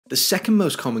The second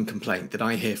most common complaint that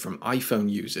I hear from iPhone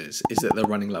users is that they're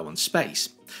running low on space.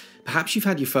 Perhaps you've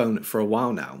had your phone for a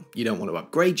while now, you don't want to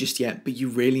upgrade just yet, but you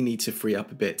really need to free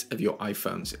up a bit of your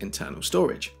iPhone's internal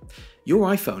storage. Your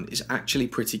iPhone is actually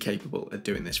pretty capable at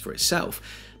doing this for itself,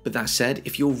 but that said,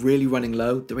 if you're really running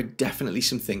low, there are definitely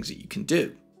some things that you can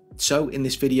do. So in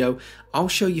this video, I'll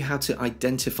show you how to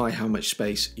identify how much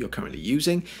space you're currently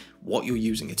using, what you're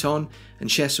using it on, and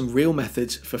share some real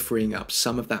methods for freeing up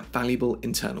some of that valuable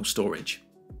internal storage.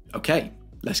 Okay,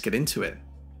 let's get into it.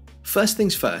 First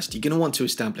things first, you're going to want to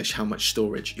establish how much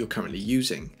storage you're currently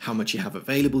using, how much you have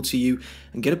available to you,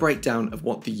 and get a breakdown of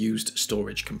what the used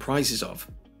storage comprises of.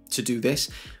 To do this,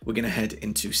 we're going to head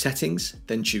into Settings,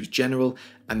 then choose General,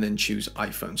 and then choose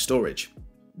iPhone Storage.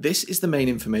 This is the main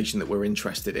information that we're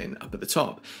interested in up at the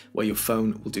top, where your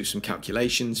phone will do some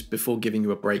calculations before giving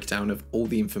you a breakdown of all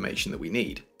the information that we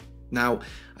need. Now,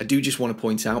 I do just want to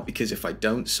point out, because if I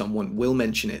don't, someone will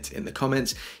mention it in the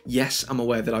comments. Yes, I'm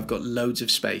aware that I've got loads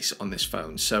of space on this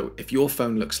phone, so if your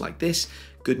phone looks like this,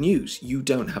 good news, you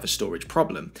don't have a storage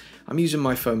problem. I'm using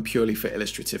my phone purely for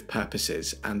illustrative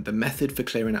purposes, and the method for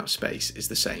clearing out space is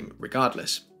the same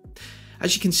regardless.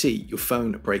 As you can see, your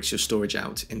phone breaks your storage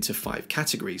out into 5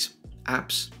 categories: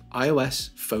 apps,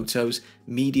 iOS, photos,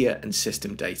 media, and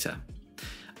system data.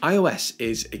 iOS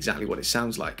is exactly what it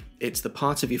sounds like. It's the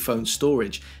part of your phone's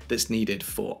storage that's needed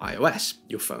for iOS,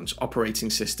 your phone's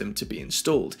operating system, to be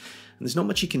installed, and there's not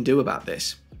much you can do about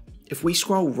this. If we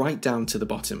scroll right down to the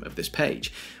bottom of this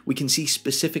page, we can see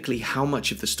specifically how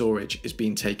much of the storage is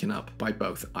being taken up by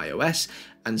both iOS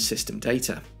and system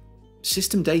data.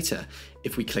 System data,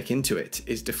 if we click into it,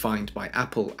 is defined by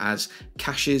Apple as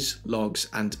caches, logs,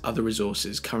 and other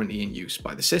resources currently in use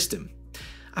by the system.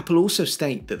 Apple also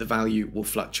state that the value will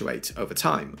fluctuate over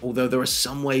time, although there are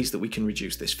some ways that we can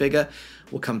reduce this figure.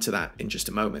 We'll come to that in just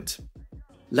a moment.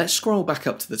 Let's scroll back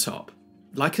up to the top.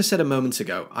 Like I said a moment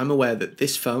ago, I'm aware that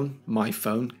this phone, my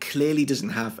phone, clearly doesn't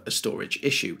have a storage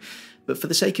issue, but for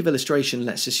the sake of illustration,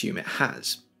 let's assume it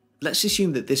has. Let's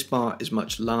assume that this bar is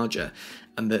much larger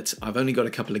and that I've only got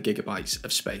a couple of gigabytes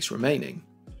of space remaining.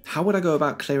 How would I go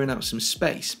about clearing out some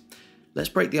space? Let's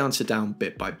break the answer down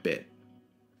bit by bit.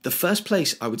 The first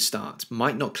place I would start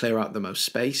might not clear out the most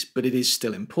space, but it is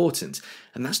still important,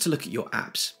 and that's to look at your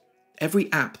apps.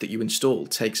 Every app that you install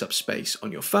takes up space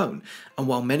on your phone, and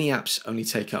while many apps only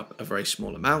take up a very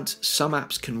small amount, some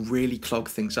apps can really clog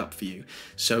things up for you,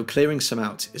 so clearing some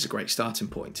out is a great starting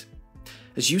point.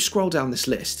 As you scroll down this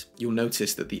list, you'll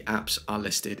notice that the apps are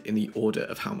listed in the order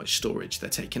of how much storage they're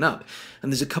taking up,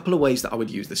 and there's a couple of ways that I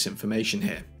would use this information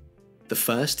here. The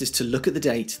first is to look at the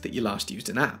date that you last used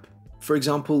an app. For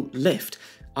example, Lyft.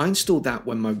 I installed that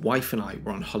when my wife and I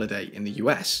were on holiday in the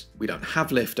US. We don't have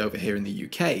Lyft over here in the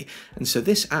UK, and so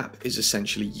this app is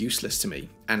essentially useless to me,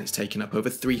 and it's taken up over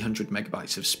 300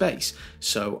 megabytes of space,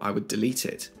 so I would delete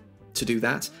it. To do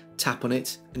that, tap on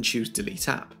it and choose Delete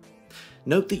App.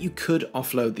 Note that you could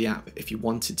offload the app if you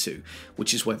wanted to,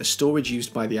 which is where the storage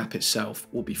used by the app itself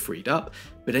will be freed up,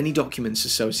 but any documents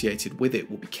associated with it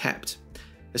will be kept.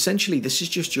 Essentially, this is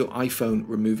just your iPhone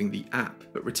removing the app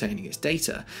but retaining its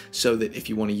data, so that if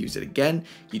you want to use it again,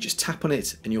 you just tap on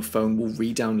it and your phone will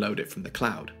re-download it from the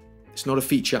cloud. It's not a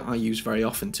feature I use very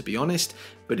often, to be honest,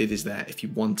 but it is there if you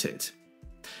want it.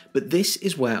 But this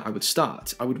is where I would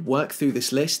start. I would work through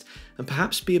this list and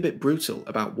perhaps be a bit brutal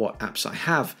about what apps I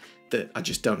have that I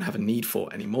just don't have a need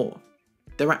for anymore.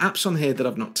 There are apps on here that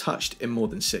I've not touched in more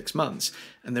than 6 months,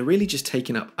 and they're really just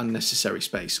taking up unnecessary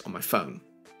space on my phone.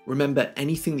 Remember,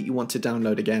 anything that you want to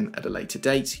download again at a later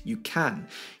date, you can.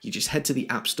 You just head to the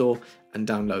App Store and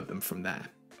download them from there.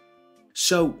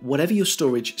 So whatever your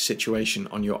storage situation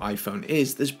on your iPhone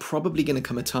is, there's probably going to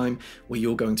come a time where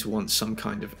you're going to want some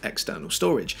kind of external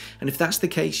storage. And if that's the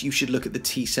case, you should look at the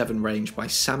T7 range by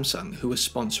Samsung, who are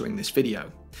sponsoring this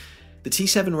video. The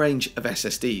T7 range of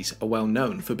SSDs are well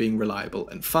known for being reliable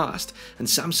and fast, and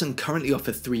Samsung currently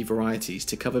offer 3 varieties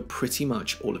to cover pretty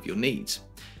much all of your needs.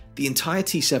 The entire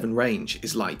T7 range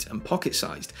is light and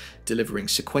pocket-sized, delivering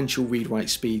sequential read-write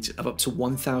speeds of up to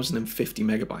 1050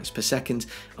 megabytes per second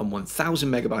and 1000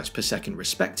 megabytes per second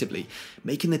respectively,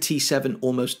 making the T7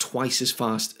 almost twice as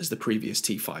fast as the previous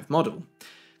T5 model.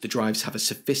 The drives have a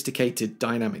sophisticated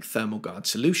dynamic thermal guard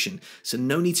solution, so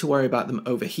no need to worry about them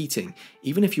overheating,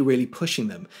 even if you're really pushing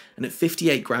them, and at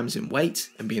 58 grams in weight,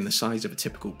 and being the size of a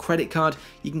typical credit card,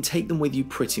 you can take them with you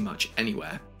pretty much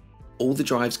anywhere. All the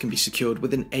drives can be secured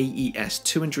with an AES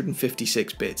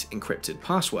 256-bit encrypted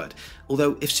password,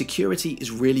 although if security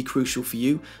is really crucial for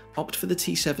you, opt for the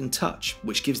T7 Touch,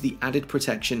 which gives the added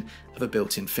protection of a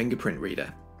built-in fingerprint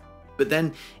reader. But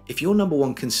then, if your number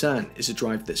one concern is a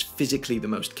drive that's physically the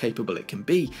most capable it can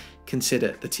be,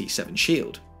 consider the T7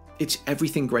 Shield. It's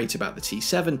everything great about the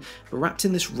T7, but wrapped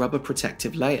in this rubber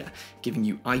protective layer, giving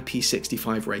you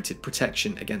IP65 rated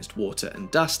protection against water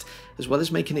and dust, as well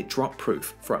as making it drop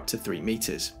proof for up to 3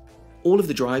 meters. All of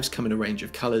the drives come in a range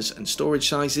of colors and storage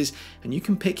sizes, and you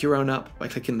can pick your own up by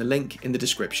clicking the link in the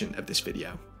description of this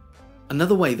video.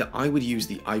 Another way that I would use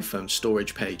the iPhone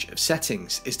storage page of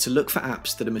settings is to look for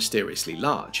apps that are mysteriously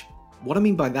large. What I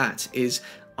mean by that is,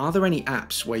 are there any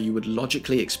apps where you would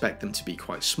logically expect them to be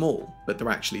quite small, but they're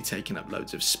actually taking up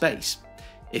loads of space?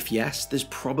 If yes, there's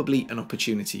probably an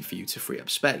opportunity for you to free up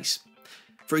space.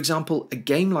 For example, a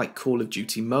game like Call of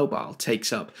Duty Mobile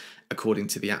takes up, according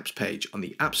to the apps page on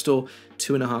the App Store,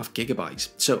 2.5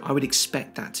 gigabytes, so I would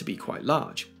expect that to be quite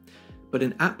large. But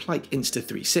an app like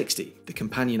Insta360, the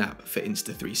companion app for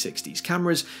Insta360's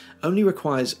cameras, only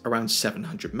requires around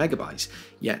 700 megabytes,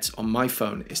 yet on my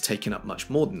phone it's taken up much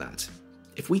more than that.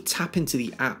 If we tap into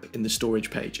the app in the storage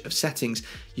page of settings,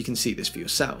 you can see this for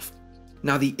yourself.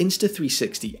 Now, the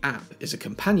Insta360 app is a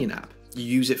companion app. You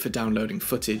use it for downloading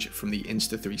footage from the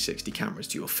Insta360 cameras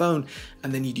to your phone,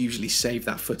 and then you'd usually save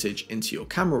that footage into your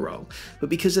camera roll. But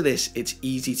because of this, it's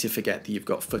easy to forget that you've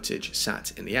got footage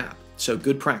sat in the app. So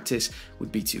good practice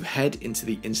would be to head into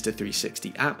the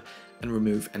Insta360 app and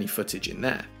remove any footage in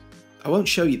there. I won't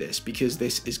show you this because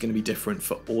this is going to be different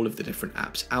for all of the different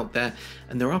apps out there,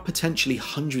 and there are potentially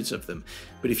hundreds of them.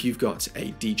 But if you've got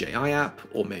a DJI app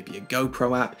or maybe a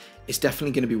GoPro app, it's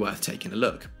definitely going to be worth taking a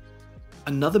look.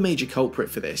 Another major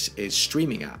culprit for this is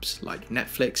streaming apps like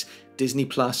Netflix, Disney+,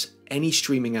 any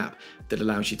streaming app that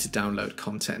allows you to download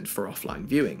content for offline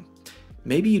viewing.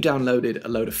 Maybe you downloaded a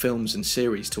load of films and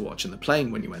series to watch on the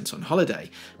plane when you went on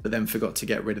holiday, but then forgot to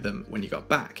get rid of them when you got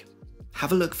back.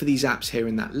 Have a look for these apps here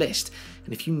in that list,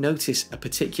 and if you notice a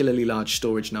particularly large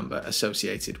storage number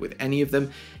associated with any of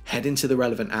them, head into the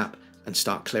relevant app and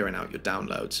start clearing out your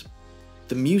downloads.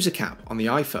 The Music app on the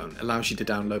iPhone allows you to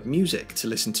download music to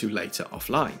listen to later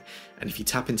offline, and if you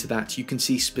tap into that, you can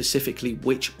see specifically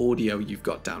which audio you've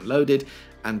got downloaded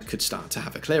and could start to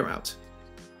have a clear out.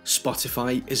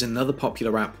 Spotify is another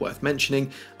popular app worth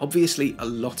mentioning. Obviously, a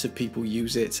lot of people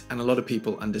use it, and a lot of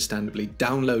people understandably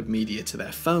download media to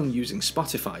their phone using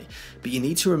Spotify, but you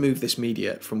need to remove this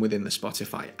media from within the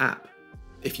Spotify app.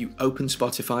 If you open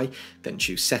Spotify, then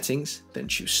choose Settings, then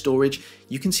choose Storage,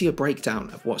 you can see a breakdown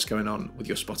of what's going on with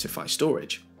your Spotify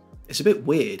storage. It's a bit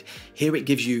weird. Here it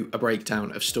gives you a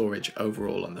breakdown of storage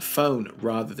overall on the phone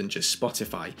rather than just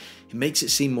Spotify. It makes it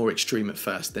seem more extreme at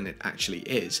first than it actually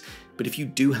is, but if you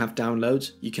do have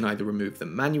downloads, you can either remove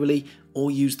them manually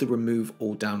or use the Remove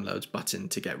All Downloads button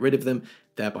to get rid of them,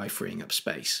 thereby freeing up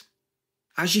space.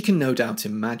 As you can no doubt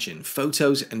imagine,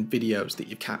 photos and videos that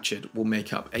you've captured will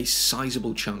make up a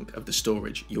sizable chunk of the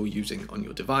storage you're using on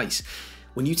your device.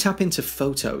 When you tap into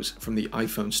Photos from the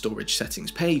iPhone storage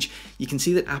settings page, you can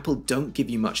see that Apple don't give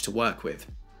you much to work with.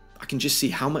 I can just see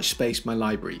how much space my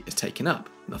library is taking up,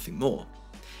 nothing more.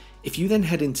 If you then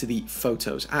head into the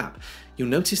Photos app, you'll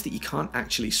notice that you can't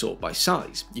actually sort by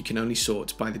size. You can only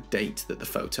sort by the date that the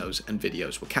photos and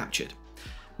videos were captured.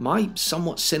 My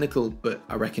somewhat cynical, but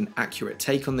I reckon accurate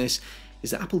take on this is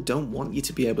that Apple don't want you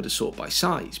to be able to sort by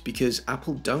size, because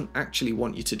Apple don't actually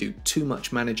want you to do too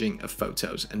much managing of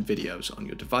photos and videos on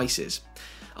your devices.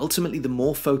 Ultimately, the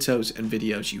more photos and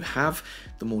videos you have,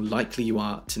 the more likely you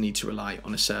are to need to rely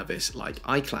on a service like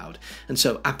iCloud. And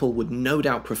so Apple would no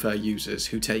doubt prefer users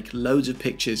who take loads of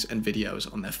pictures and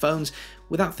videos on their phones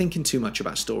without thinking too much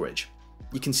about storage.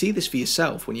 You can see this for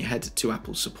yourself when you head to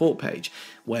Apple's support page,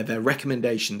 where their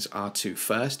recommendations are to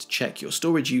first check your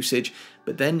storage usage,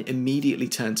 but then immediately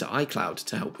turn to iCloud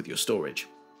to help with your storage.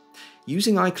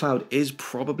 Using iCloud is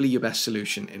probably your best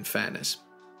solution in fairness.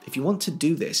 If you want to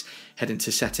do this, head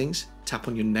into Settings, tap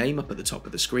on your name up at the top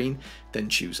of the screen, then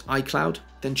choose iCloud,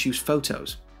 then choose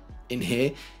Photos. In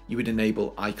here, you would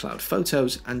enable iCloud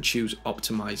Photos and choose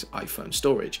Optimize iPhone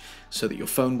Storage, so that your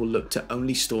phone will look to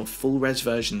only store full-res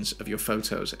versions of your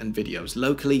photos and videos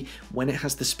locally when it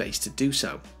has the space to do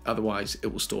so. Otherwise, it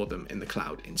will store them in the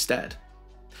cloud instead.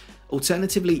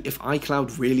 Alternatively, if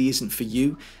iCloud really isn't for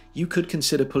you, you could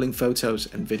consider pulling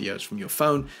photos and videos from your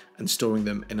phone and storing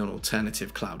them in an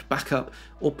alternative cloud backup,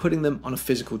 or putting them on a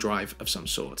physical drive of some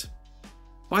sort.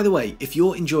 By the way, if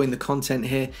you're enjoying the content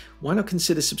here, why not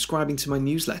consider subscribing to my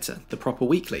newsletter, The Proper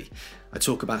Weekly? I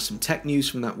talk about some tech news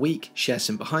from that week, share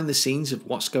some behind the scenes of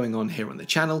what's going on here on the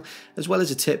channel, as well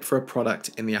as a tip for a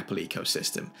product in the Apple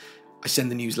ecosystem. I send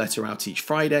the newsletter out each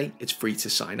Friday, it's free to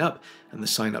sign up, and the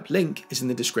sign up link is in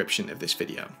the description of this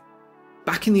video.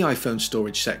 Back in the iPhone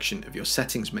storage section of your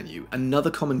settings menu,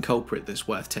 another common culprit that's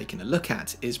worth taking a look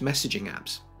at is messaging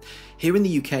apps. Here in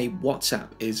the UK, WhatsApp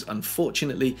is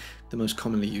unfortunately the most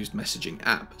commonly used messaging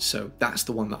app, so that's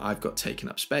the one that I've got taking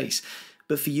up space.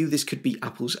 But for you, this could be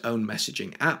Apple's own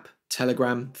messaging app,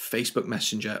 Telegram, Facebook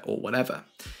Messenger, or whatever.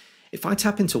 If I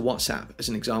tap into WhatsApp as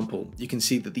an example, you can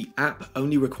see that the app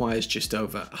only requires just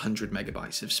over 100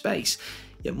 megabytes of space,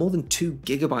 yet more than 2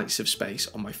 gigabytes of space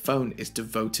on my phone is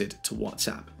devoted to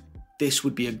WhatsApp. This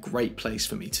would be a great place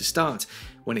for me to start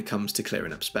when it comes to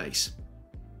clearing up space.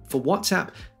 For WhatsApp,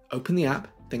 open the app,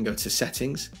 then go to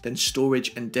Settings, then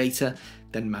Storage and Data,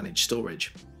 then Manage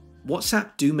Storage.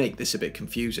 WhatsApp do make this a bit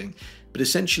confusing, but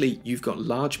essentially you've got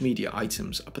large media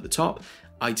items up at the top,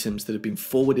 items that have been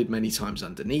forwarded many times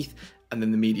underneath, and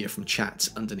then the media from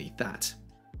chats underneath that.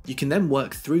 You can then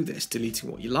work through this, deleting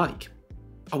what you like.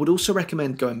 I would also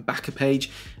recommend going back a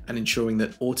page and ensuring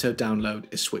that auto download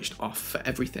is switched off for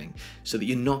everything, so that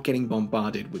you're not getting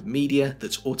bombarded with media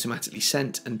that's automatically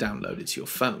sent and downloaded to your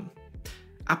phone.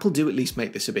 Apple do at least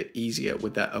make this a bit easier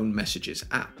with their own Messages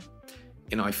app.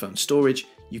 In iPhone storage,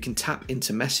 you can tap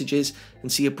into Messages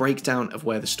and see a breakdown of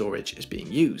where the storage is being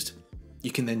used.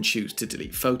 You can then choose to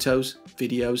delete photos,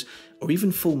 videos, or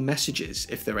even full messages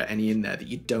if there are any in there that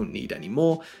you don't need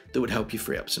anymore that would help you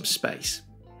free up some space.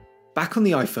 Back on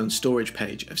the iPhone storage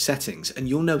page of settings, and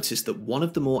you'll notice that one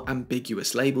of the more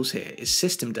ambiguous labels here is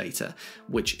system data,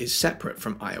 which is separate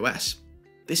from iOS.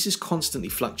 This is constantly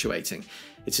fluctuating.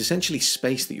 It's essentially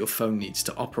space that your phone needs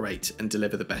to operate and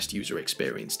deliver the best user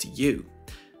experience to you.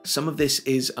 Some of this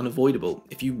is unavoidable.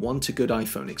 If you want a good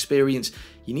iPhone experience,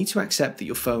 you need to accept that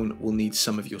your phone will need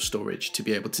some of your storage to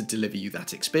be able to deliver you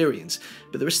that experience,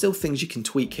 but there are still things you can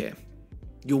tweak here.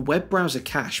 Your web browser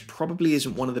cache probably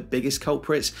isn't one of the biggest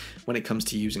culprits when it comes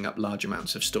to using up large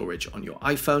amounts of storage on your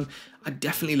iPhone. I'd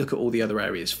definitely look at all the other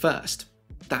areas first.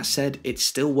 That said, it's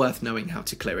still worth knowing how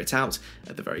to clear it out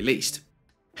at the very least.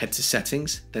 Head to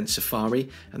Settings, then Safari,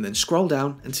 and then scroll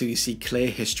down until you see Clear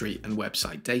History and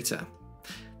Website Data.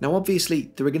 Now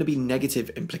obviously there are going to be negative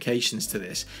implications to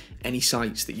this. Any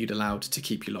sites that you'd allowed to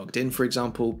keep you logged in, for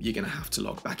example, you're going to have to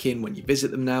log back in when you visit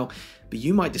them now, but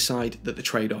you might decide that the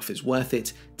trade-off is worth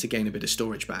it to gain a bit of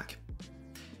storage back.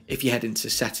 If you head into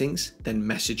Settings, then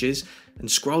Messages, and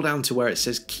scroll down to where it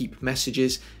says Keep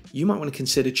Messages, you might want to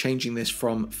consider changing this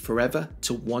from forever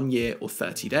to 1 year or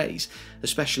 30 days,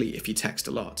 especially if you text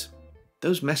a lot.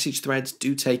 Those message threads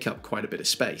do take up quite a bit of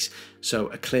space, so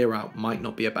a clear out might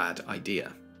not be a bad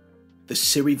idea. The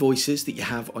Siri voices that you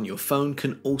have on your phone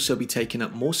can also be taking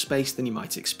up more space than you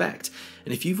might expect,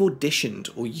 and if you've auditioned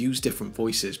or used different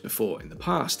voices before in the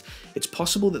past, it's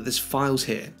possible that there's files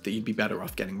here that you'd be better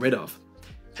off getting rid of.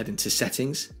 Head into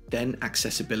Settings, then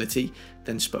Accessibility,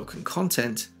 then Spoken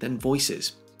Content, then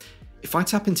Voices. If I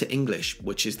tap into English,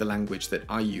 which is the language that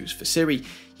I use for Siri,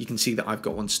 you can see that I've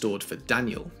got one stored for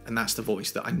Daniel, and that's the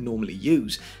voice that I normally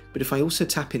use. But if I also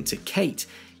tap into Kate,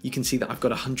 you can see that I've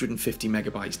got 150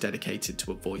 megabytes dedicated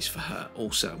to a voice for her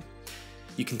also.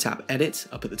 You can tap Edit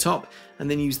up at the top, and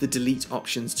then use the delete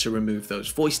options to remove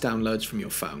those voice downloads from your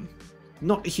phone.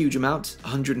 Not a huge amount,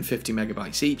 150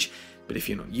 megabytes each, but if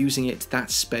you're not using it,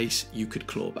 that's space you could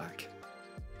claw back.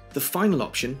 The final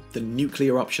option, the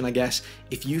nuclear option I guess,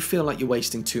 if you feel like you're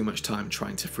wasting too much time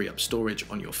trying to free up storage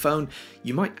on your phone,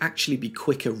 you might actually be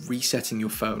quicker resetting your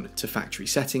phone to factory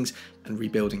settings and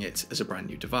rebuilding it as a brand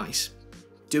new device.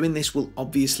 Doing this will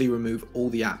obviously remove all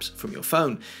the apps from your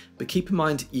phone, but keep in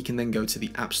mind you can then go to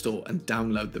the App Store and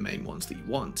download the main ones that you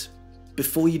want.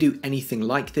 Before you do anything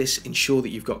like this, ensure that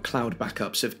you've got cloud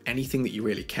backups of anything that you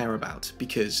really care about,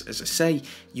 because as I say,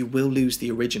 you will lose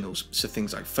the originals, so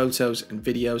things like photos and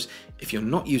videos. If you're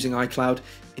not using iCloud,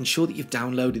 ensure that you've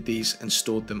downloaded these and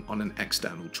stored them on an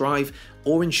external drive,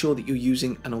 or ensure that you're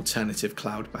using an alternative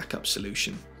cloud backup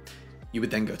solution. You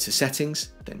would then go to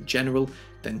Settings, then General,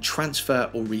 then Transfer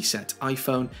or Reset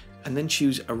iPhone, and then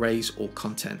choose Erase all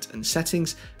content and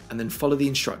settings, and then follow the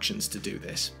instructions to do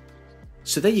this.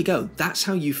 So there you go, that's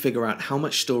how you figure out how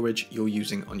much storage you're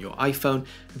using on your iPhone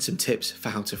and some tips for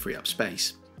how to free up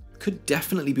space. Could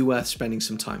definitely be worth spending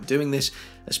some time doing this,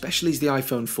 especially as the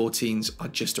iPhone 14s are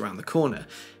just around the corner.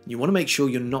 You want to make sure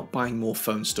you're not buying more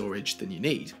phone storage than you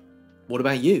need. What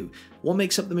about you? What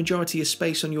makes up the majority of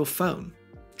space on your phone?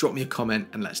 Drop me a comment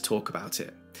and let's talk about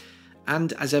it.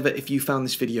 And as ever, if you found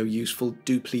this video useful,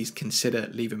 do please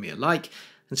consider leaving me a like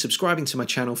and subscribing to my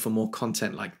channel for more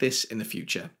content like this in the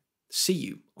future. See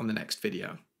you on the next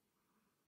video.